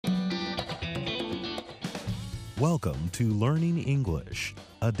Welcome to Learning English,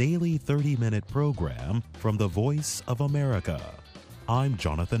 a daily 30-minute program from the Voice of America. I'm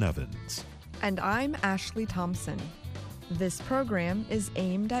Jonathan Evans. And I'm Ashley Thompson. This program is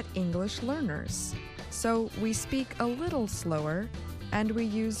aimed at English learners, so we speak a little slower and we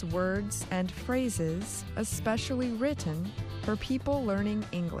use words and phrases especially written for people learning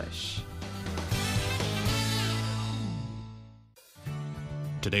English.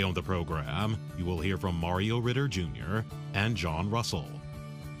 Today on the program, you will hear from Mario Ritter Jr. and John Russell.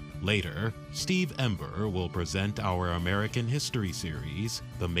 Later, Steve Ember will present our American history series,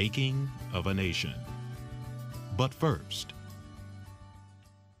 The Making of a Nation. But first,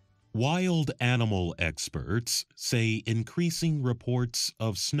 wild animal experts say increasing reports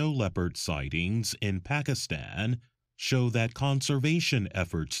of snow leopard sightings in Pakistan show that conservation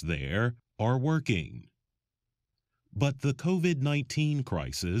efforts there are working. But the COVID-19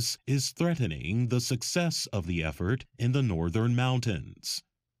 crisis is threatening the success of the effort in the northern mountains.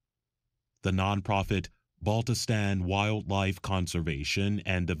 The nonprofit Baltistan Wildlife Conservation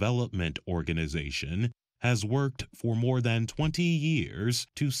and Development Organization has worked for more than 20 years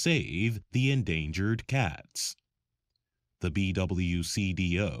to save the endangered cats. The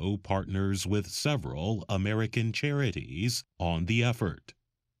BWCDO partners with several American charities on the effort.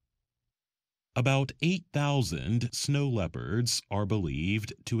 About 8,000 snow leopards are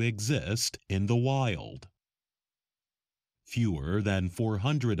believed to exist in the wild. Fewer than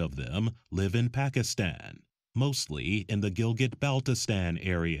 400 of them live in Pakistan, mostly in the Gilgit-Baltistan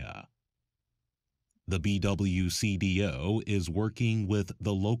area. The BWCDO is working with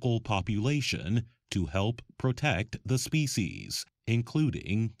the local population to help protect the species,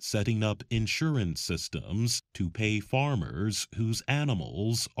 including setting up insurance systems to pay farmers whose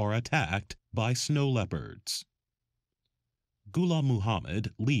animals are attacked by snow leopards. Ghulam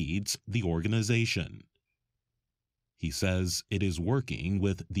Muhammad leads the organization. He says it is working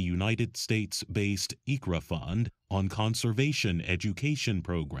with the United States-based ICRA Fund on conservation education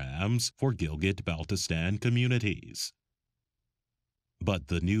programs for Gilgit-Baltistan communities. But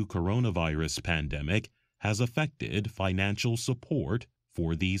the new coronavirus pandemic has affected financial support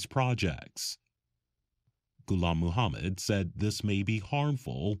for these projects. Ghulam Muhammad said this may be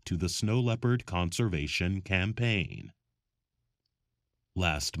harmful to the snow leopard conservation campaign.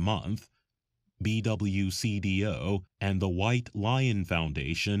 Last month, BWCDO and the White Lion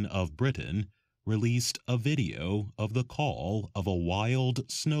Foundation of Britain released a video of the call of a wild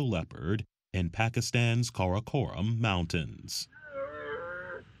snow leopard in Pakistan's Karakoram Mountains.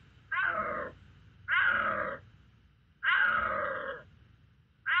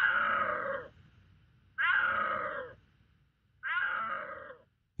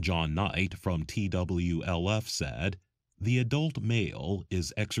 John Knight from TWLF said, "The adult male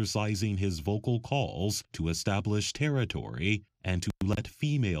is exercising his vocal calls to establish territory and to let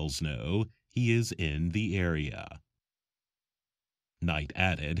females know he is in the area." Knight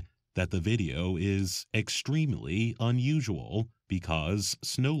added that the video is extremely unusual because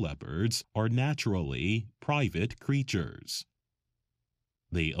snow leopards are naturally private creatures.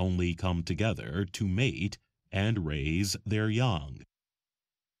 They only come together to mate and raise their young.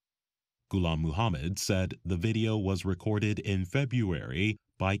 Ghulam Muhammad said the video was recorded in February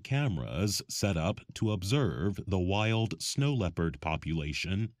by cameras set up to observe the wild snow leopard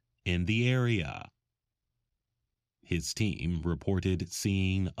population in the area. His team reported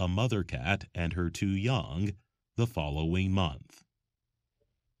seeing a mother cat and her two young the following month.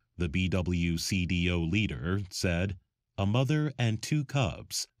 The BWCDO leader said, "A mother and two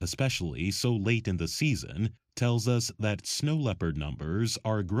cubs, especially so late in the season, tells us that snow leopard numbers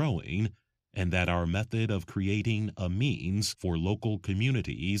are growing and that our method of creating a means for local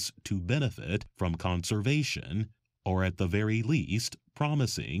communities to benefit from conservation are at the very least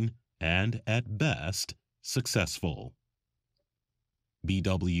promising and at best successful."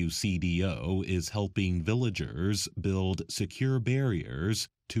 BWCDO is helping villagers build secure barriers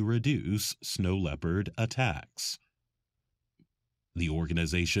to reduce snow leopard attacks. The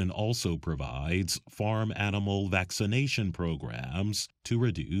organization also provides farm animal vaccination programs to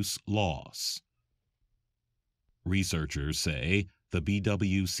reduce loss. Researchers say the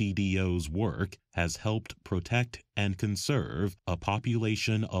BWCDO's work has helped protect and conserve a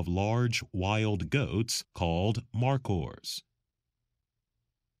population of large wild goats called markhors.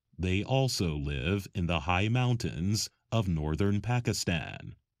 They also live in the high mountains of northern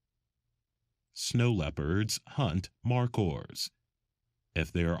Pakistan. Snow leopards hunt markhors.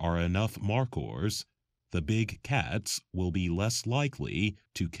 If there are enough markhors, the big cats will be less likely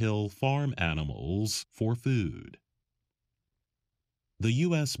to kill farm animals for food. The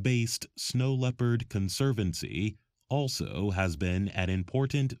U.S. based Snow Leopard Conservancy also has been an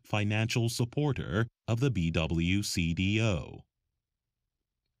important financial supporter of the BWCDO.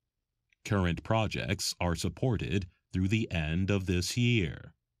 Current projects are supported through the end of this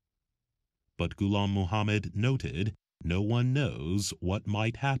year. But Ghulam Muhammad noted no one knows what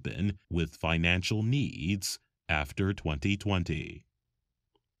might happen with financial needs after 2020.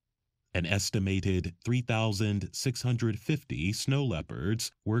 An estimated 3,650 snow leopards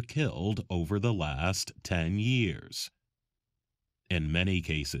were killed over the last 10 years. In many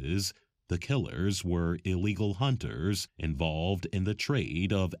cases, the killers were illegal hunters involved in the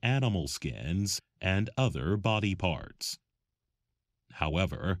trade of animal skins and other body parts.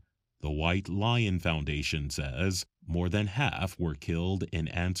 However, the White Lion Foundation says more than half were killed in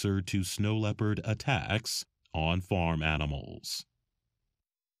answer to snow leopard attacks on farm animals.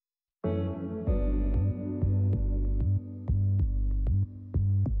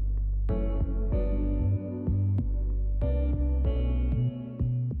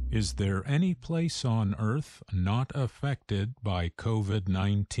 Is there any place on Earth not affected by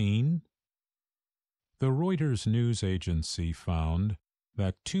COVID-19? The Reuters news agency found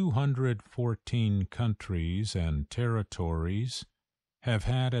that 214 countries and territories have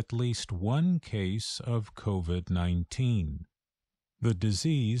had at least one case of COVID-19, the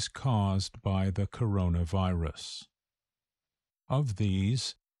disease caused by the coronavirus. Of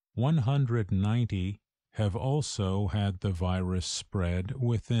these, 190 have also had the virus spread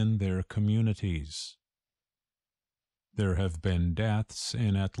within their communities. There have been deaths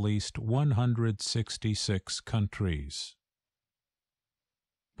in at least 166 countries.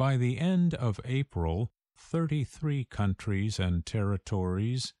 By the end of April, 33 countries and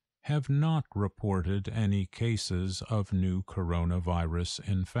territories have not reported any cases of new coronavirus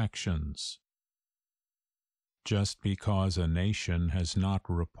infections. Just because a nation has not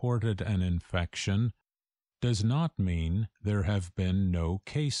reported an infection does not mean there have been no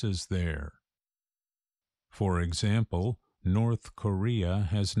cases there. For example, North Korea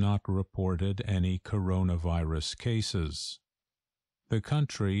has not reported any coronavirus cases. The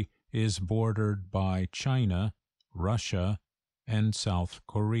country is bordered by China, Russia, and South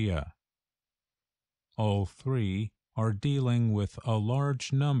Korea. All three are dealing with a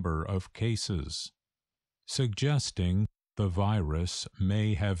large number of cases, suggesting the virus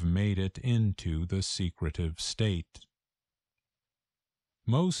may have made it into the secretive state.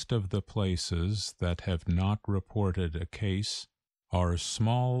 Most of the places that have not reported a case are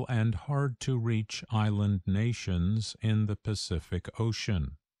small and hard-to-reach island nations in the Pacific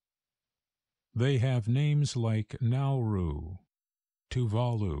Ocean. They have names like Nauru,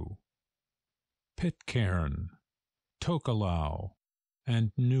 Tuvalu, Pitcairn, Tokelau,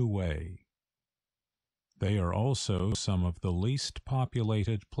 and Niue. They are also some of the least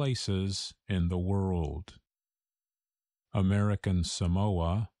populated places in the world. American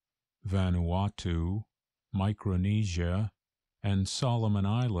Samoa, Vanuatu, Micronesia, and Solomon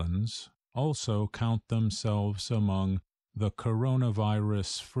Islands also count themselves among the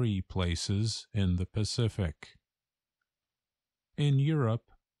coronavirus-free places in the Pacific. In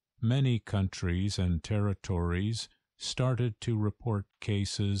Europe, many countries and territories started to report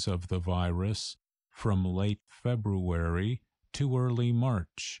cases of the virus from late February to early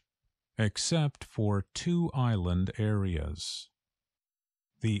March, except for 2 island areas.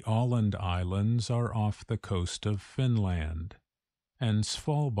 The Åland Islands are off the coast of Finland, and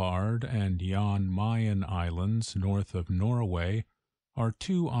Svalbard and Jan Mayen Islands north of Norway are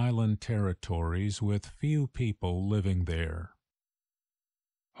 2 island territories with few people living there.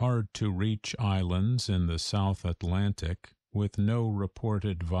 Hard-to-reach islands in the South Atlantic with no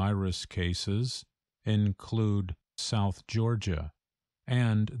reported virus cases include South Georgia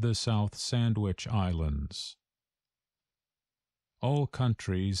and the South Sandwich Islands. All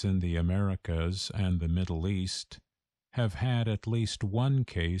countries in the Americas and the Middle East have had at least one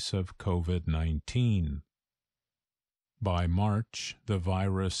case of COVID-19. By March, the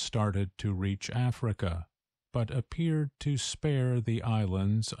virus started to reach Africa, but appeared to spare the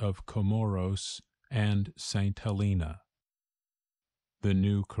islands of Comoros and St. Helena. The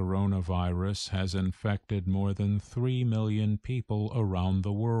new coronavirus has infected more than 3 million people around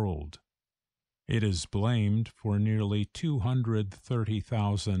the world. It is blamed for nearly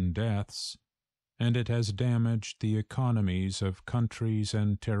 230,000 deaths, and it has damaged the economies of countries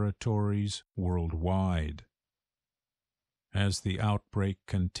and territories worldwide. As the outbreak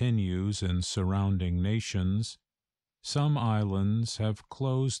continues in surrounding nations, some islands have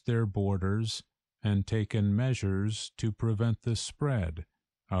closed their borders and taken measures to prevent the spread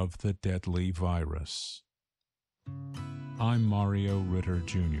of the deadly virus. I'm Mario Ritter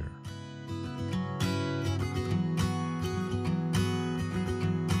Jr.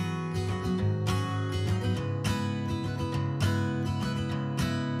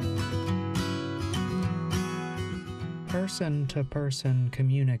 Person-to-person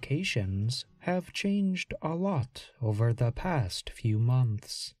communications have changed a lot over the past few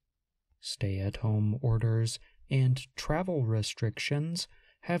months. Stay-at-home orders and travel restrictions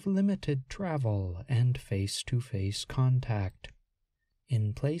have limited travel and face-to-face contact.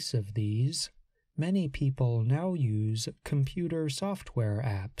 In place of these, many people now use computer software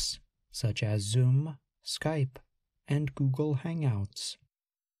apps such as Zoom, Skype, and Google Hangouts.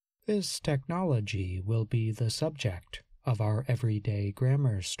 This technology will be the subject of our everyday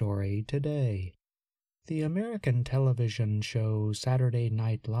grammar story today. The American television show Saturday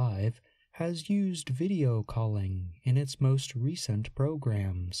Night Live has used video calling in its most recent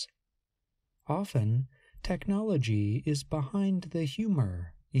programs. Often, technology is behind the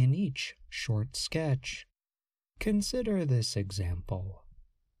humor in each short sketch. Consider this example.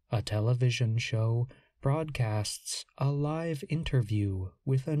 A television show broadcasts a live interview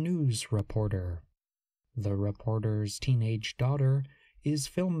with a news reporter. The reporter's teenage daughter is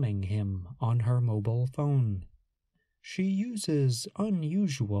filming him on her mobile phone. She uses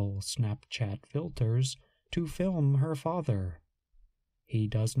unusual Snapchat filters to film her father. He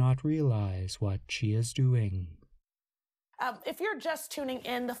does not realize what she is doing. If you're just tuning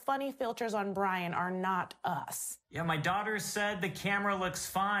in, the funny filters on Brian are not us. Yeah, my daughter said the camera looks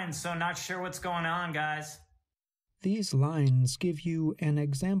fine, so not sure what's going on, guys. These lines give you an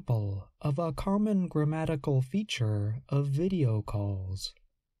example of a common grammatical feature of video calls: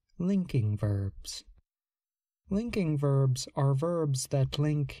 linking verbs. Linking verbs are verbs that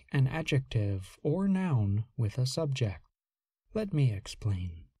link an adjective or noun with a subject. Let me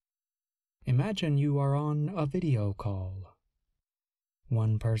explain. Imagine you are on a video call.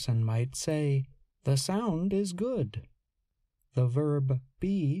 One person might say, "The sound is good." The verb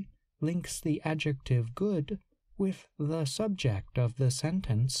be links the adjective good with the subject of the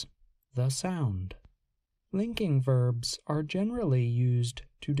sentence, the sound. Linking verbs are generally used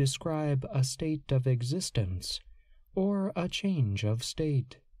to describe a state of existence or a change of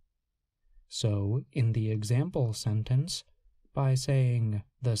state. So, in the example sentence, by saying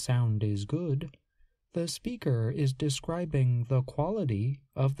the sound is good, the speaker is describing the quality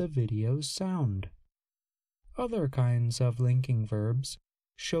of the video's sound. Other kinds of linking verbs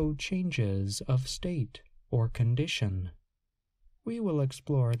show changes of state or condition. We will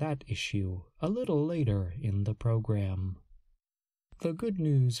explore that issue a little later in the program. The good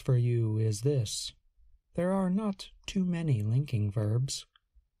news for you is this: there are not too many linking verbs.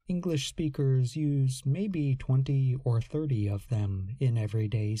 English speakers use maybe 20 or 30 of them in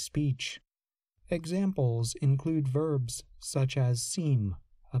everyday speech. Examples include verbs such as seem,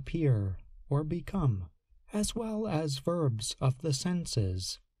 appear, or become, as well as verbs of the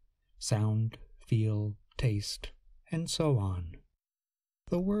senses: sound, feel, taste, and so on.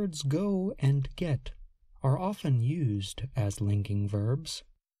 The words go and get are often used as linking verbs.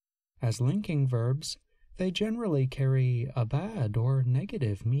 As linking verbs, they generally carry a bad or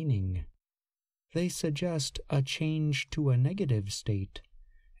negative meaning. They suggest a change to a negative state,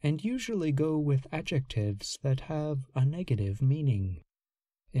 and usually go with adjectives that have a negative meaning.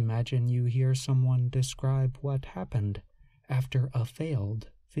 Imagine you hear someone describe what happened after a failed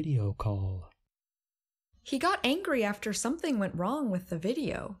video call. He got angry after something went wrong with the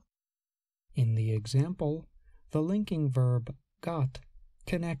video. In the example, the linking verb got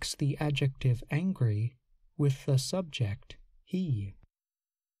connects the adjective angry with the subject he.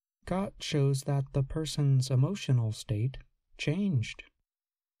 Got shows that the person's emotional state changed.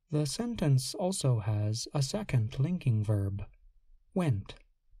 The sentence also has a second linking verb, went,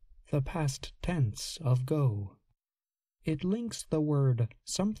 the past tense of go. It links the word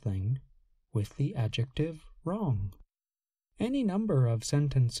something with the adjective wrong. Any number of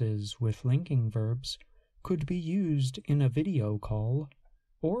sentences with linking verbs could be used in a video call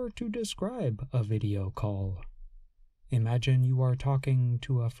or to describe a video call. Imagine you are talking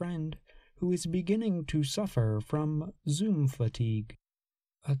to a friend who is beginning to suffer from Zoom fatigue,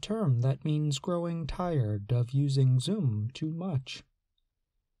 a term that means growing tired of using Zoom too much.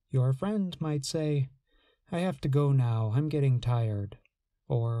 Your friend might say, "I have to go now, I'm getting tired,"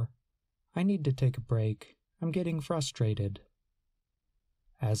 or "I need to take a break, I'm getting frustrated."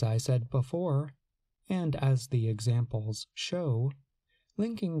 As I said before, and as the examples show,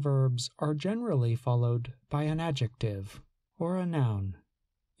 linking verbs are generally followed by an adjective or a noun.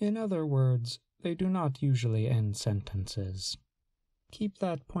 In other words, they do not usually end sentences. Keep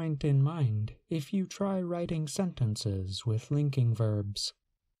that point in mind if you try writing sentences with linking verbs.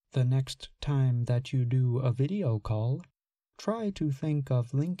 The next time that you do a video call, try to think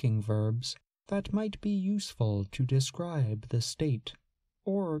of linking verbs that might be useful to describe the state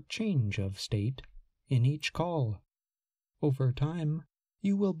or change of state in each call. Over time,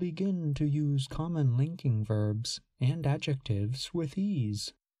 you will begin to use common linking verbs and adjectives with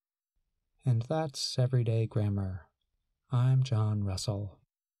ease. And that's Everyday Grammar. I'm John Russell.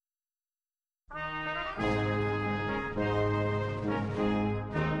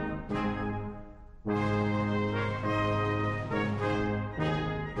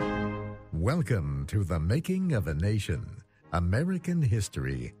 Welcome to The Making of a Nation, American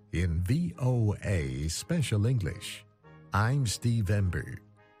History in VOA Special English. I'm Steve Ember.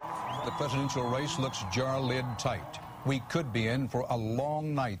 The presidential race looks jar-lid tight. We could be in for a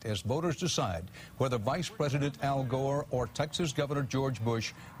long night as voters decide whether Vice President Al Gore or Texas Governor George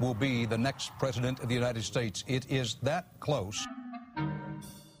Bush will be the next president of the United States. It is that close.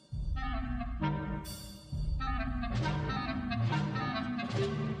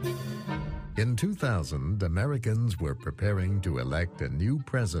 In 2000, Americans were preparing to elect a new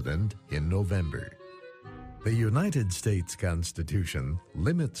president in November. The United States Constitution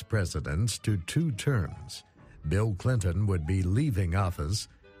limits presidents to 2 terms. Bill Clinton would be leaving office,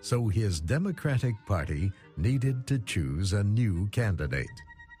 so his Democratic Party needed to choose a new candidate.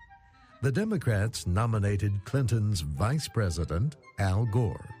 The Democrats nominated Clinton's vice president, Al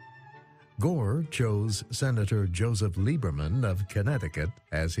Gore. Gore chose Senator Joseph Lieberman of Connecticut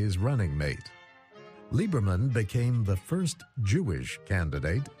as his running mate. Lieberman became the first Jewish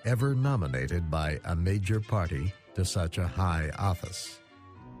candidate ever nominated by a major party to such a high office.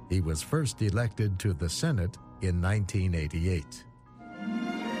 He was first elected to the Senate in 1988.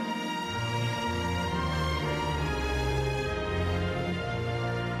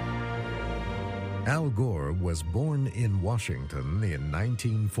 Al Gore was born in Washington in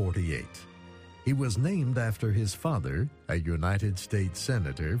 1948. He was named after his father, a United States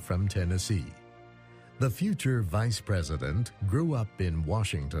Senator from Tennessee. The future vice president grew up in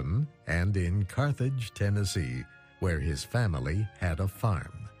Washington and in Carthage, Tennessee, where his family had a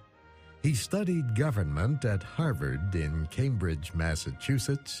farm. He studied government at Harvard in Cambridge,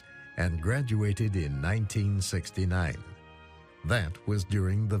 Massachusetts, and graduated in 1969. That was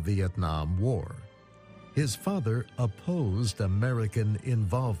during the Vietnam War. His father opposed American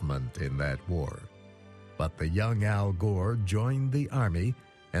involvement in that war. But the young Al Gore joined the Army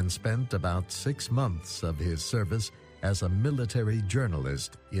and spent about 6 months of his service as a military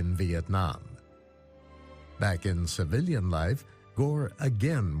journalist in Vietnam. Back in civilian life, Gore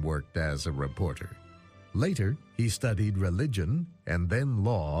again worked as a reporter. Later, he studied religion and then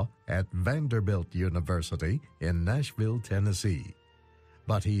law at Vanderbilt University in Nashville, Tennessee.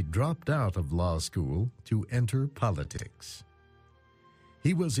 But he dropped out of law school to enter politics.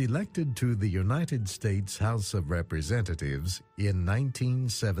 He was elected to the United States House of Representatives in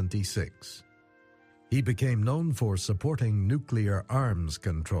 1976. He became known for supporting nuclear arms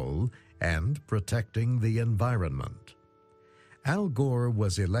control and protecting the environment. Al Gore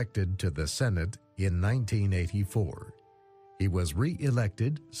was elected to the Senate in 1984. He was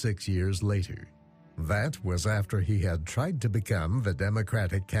re-elected 6 years later. That was after he had tried to become the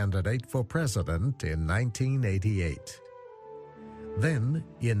Democratic candidate for president in 1988. Then,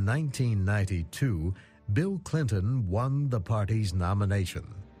 in 1992, Bill Clinton won the party's nomination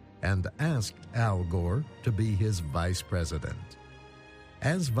and asked Al Gore to be his vice president.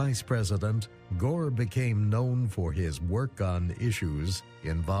 As vice president, Gore became known for his work on issues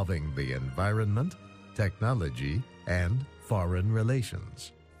involving the environment, technology, and foreign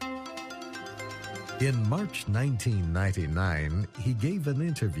relations. In March 1999, he gave an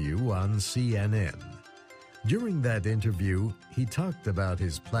interview on CNN. During that interview, he talked about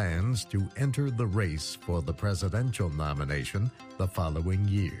his plans to enter the race for the presidential nomination the following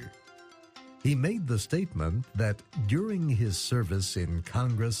year. He made the statement that during his service in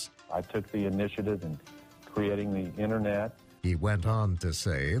Congress, I took the initiative in creating the Internet. He went on to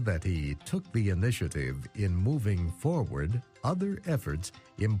say that he took the initiative in moving forward other efforts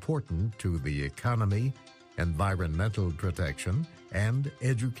important to the economy, environmental protection, and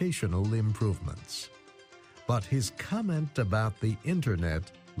educational improvements. But his comment about the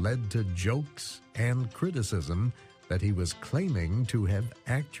Internet led to jokes and criticism that he was claiming to have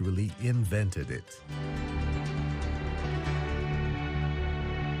actually invented it.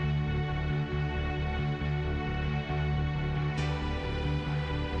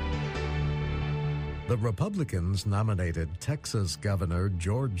 The Republicans nominated Texas Governor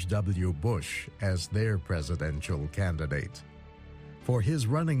George W. Bush as their presidential candidate. For his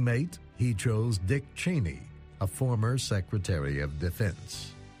running mate, he chose Dick Cheney, a former Secretary of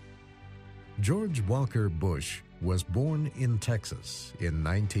Defense. George Walker Bush was born in Texas in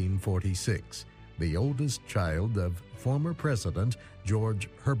 1946, the oldest child of former President George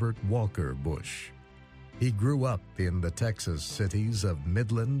Herbert Walker Bush. He grew up in the Texas cities of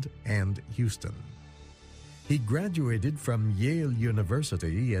Midland and Houston. He graduated from Yale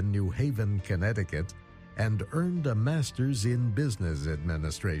University in New Haven, Connecticut, and earned a master's in business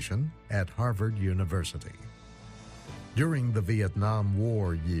administration at Harvard University. During the Vietnam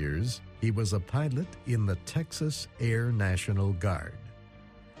War years, he was a pilot in the Texas Air National Guard.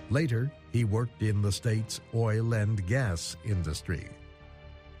 Later, he worked in the state's oil and gas industry.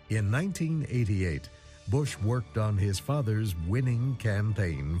 In 1988, Bush worked on his father's winning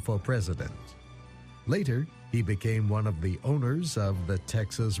campaign for president. Later, he became one of the owners of the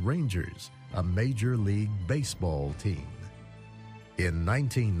Texas Rangers, a Major League Baseball team. In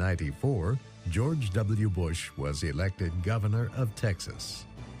 1994, George W. Bush was elected governor of Texas.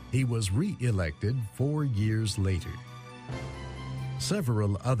 He was re-elected 4 years later.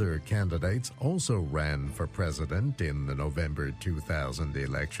 Several other candidates also ran for president in the November 2000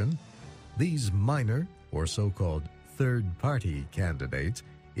 election. These minor, or so-called third-party candidates,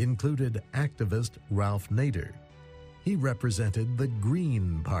 included activist Ralph Nader. He represented the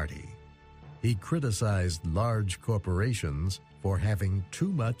Green Party. He criticized large corporations for having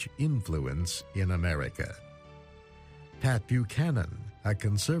too much influence in America. Pat Buchanan, a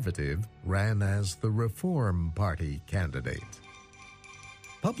conservative, ran as the Reform Party candidate.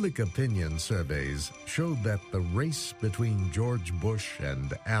 Public opinion surveys showed that the race between George Bush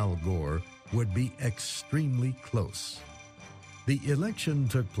and Al Gore would be extremely close. The election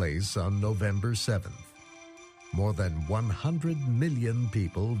took place on November 7th. More than 100 million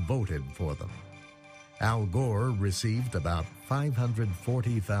people voted for them. Al Gore received about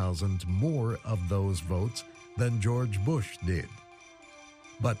 540,000 more of those votes than George Bush did.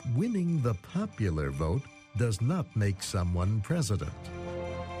 But winning the popular vote does not make someone president.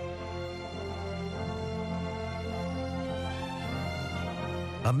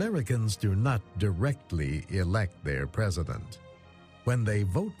 Americans do not directly elect their president. When they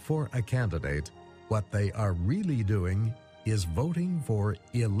vote for a candidate, what they are really doing is voting for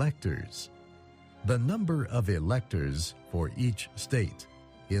electors. The number of electors for each state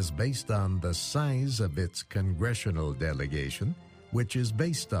is based on the size of its congressional delegation, which is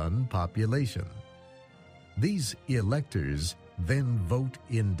based on population. These electors then vote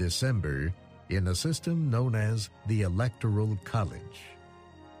in December in a system known as the Electoral College.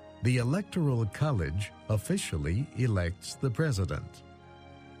 The Electoral College officially elects the president.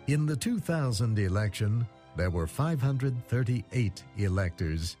 In the 2000 election, there were 538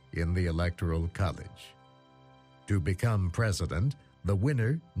 electors in the Electoral College. To become president, the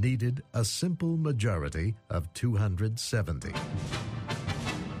winner needed a simple majority of 270.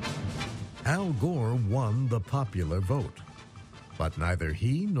 Al Gore won the popular vote, but neither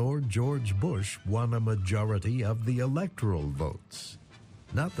he nor George Bush won a majority of the electoral votes.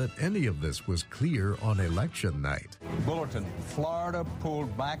 Not that any of this was clear on election night. Bulletin, Florida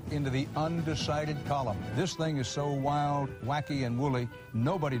pulled back into the undecided column. This thing is so wild, wacky, and woolly,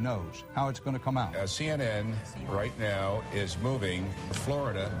 nobody knows how it's going to come out. CNN right now is moving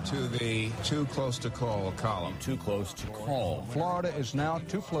Florida to the too close to call column. Too close to call. Florida is now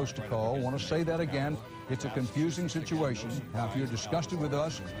too close to call. I want to say that again. It's a confusing situation. Now, if you're disgusted with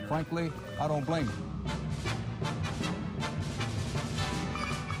us, frankly, I don't blame you.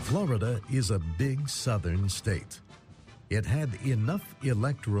 Florida is a big southern state. It had enough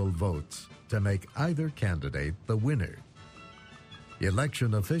electoral votes to make either candidate the winner.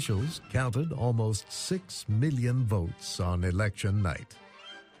 Election officials counted almost 6 million votes on election night.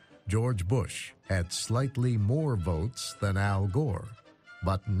 George Bush had slightly more votes than Al Gore,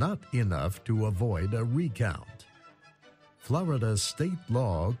 but not enough to avoid a recount. Florida state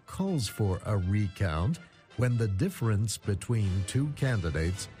law calls for a recount when the difference between two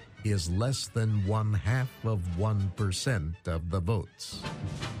candidates is less than 0.5% of the votes.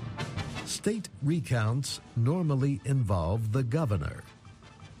 State recounts normally involve the governor,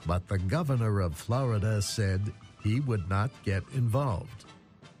 but the governor of Florida said he would not get involved.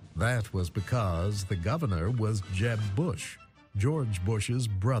 That was because the governor was Jeb Bush, George Bush's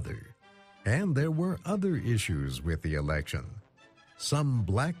brother, and there were other issues with the election. Some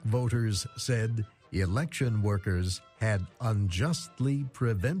black voters said election workers had unjustly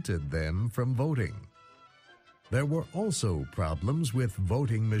prevented them from voting. There were also problems with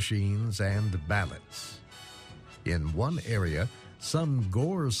voting machines and ballots. In one area, some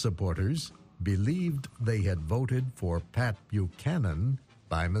Gore supporters believed they had voted for Pat Buchanan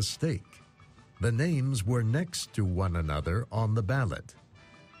by mistake. The names were next to one another on the ballot.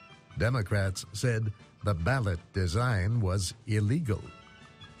 Democrats said the ballot design was illegal.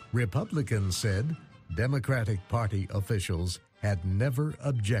 Republicans said Democratic Party officials had never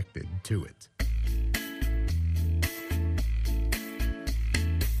objected to it.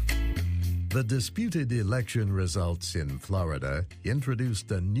 The disputed election results in Florida introduced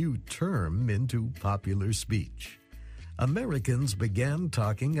a new term into popular speech. Americans began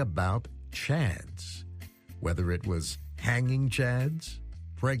talking about chads. Whether it was hanging chads,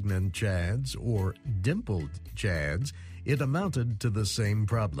 pregnant chads, or dimpled chads, it amounted to the same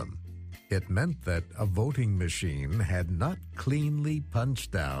problem. It meant that a voting machine had not cleanly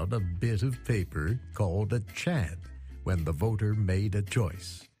punched out a bit of paper called a chad when the voter made a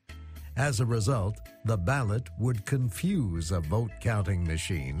choice. As a result, the ballot would confuse a vote-counting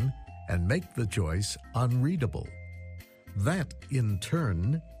machine and make the choice unreadable. That, in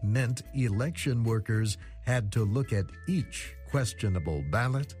turn, meant election workers had to look at each questionable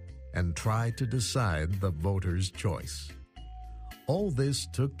ballot and try to decide the voter's choice. All this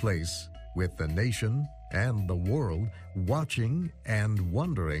took place with the nation and the world watching and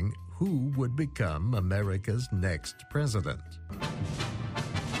wondering who would become America's next president.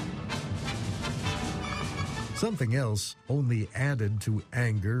 Something else only added to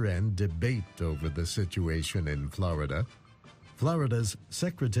anger and debate over the situation in Florida. Florida's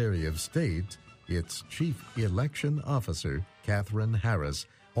Secretary of State, its chief election officer, Katherine Harris,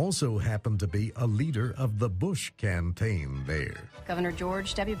 also happened to be a leader of the Bush campaign there. Governor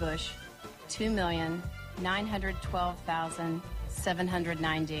George W. Bush,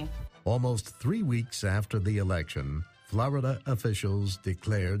 2,912,790. Almost 3 weeks after the election, Florida officials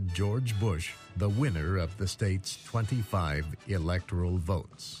declared George Bush the winner of the state's 25 electoral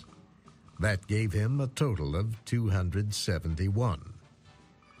votes. That gave him a total of 271.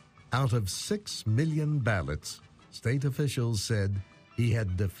 Out of 6 million ballots, state officials said he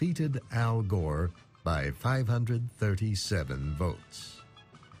had defeated Al Gore by 537 votes.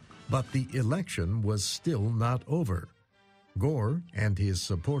 But the election was still not over. Gore and his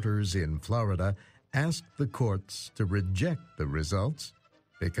supporters in Florida asked the courts to reject the results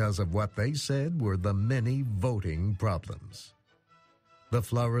because of what they said were the many voting problems. The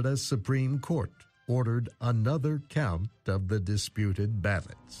Florida Supreme Court ordered another count of the disputed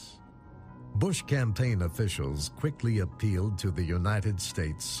ballots. Bush campaign officials quickly appealed to the United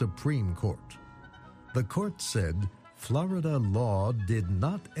States Supreme Court. The court said Florida law did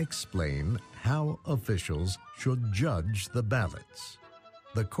not explain how officials should judge the ballots.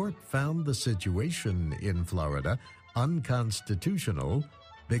 The court found the situation in Florida unconstitutional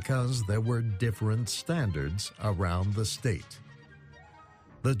because there were different standards around the state.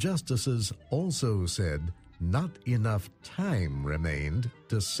 The justices also said not enough time remained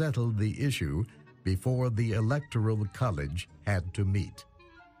to settle the issue before the Electoral College had to meet.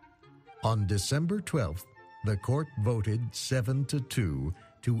 On December 12th, the court voted 7-2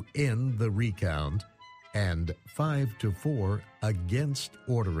 to end the recount and 5-4 against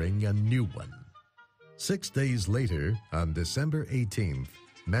ordering a new one. 6 days later, on December 18th,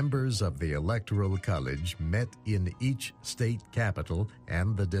 members of the Electoral College met in each state capital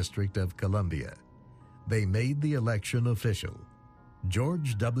and the District of Columbia. They made the election official.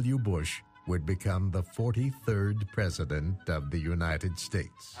 George W. Bush would become the 43rd President of the United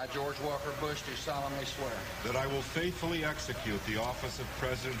States. I, George Walker Bush, do solemnly swear that I will faithfully execute the office of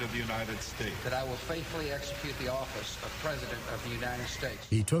President of the United States. That I will faithfully execute the office of President of the United States.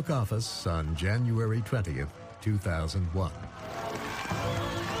 He took office on January 20th, 2001.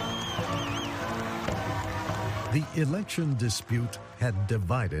 The election dispute had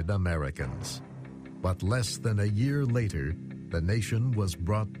divided Americans. But less than a year later, the nation was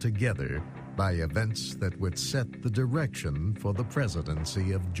brought together by events that would set the direction for the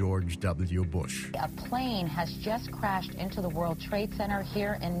presidency of George W. Bush. A plane has just crashed into the World Trade Center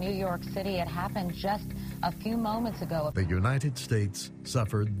here in New York City. It happened just a few moments ago. The United States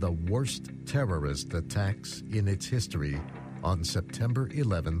suffered the worst terrorist attacks in its history on September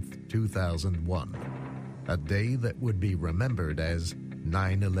 11th, 2001, a day that would be remembered as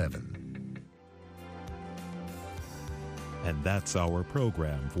 9/11. And that's our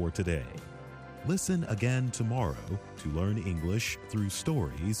program for today. Listen again tomorrow to learn English through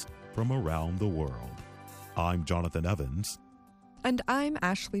stories from around the world. I'm Jonathan Evans. And I'm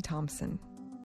Ashley Thompson.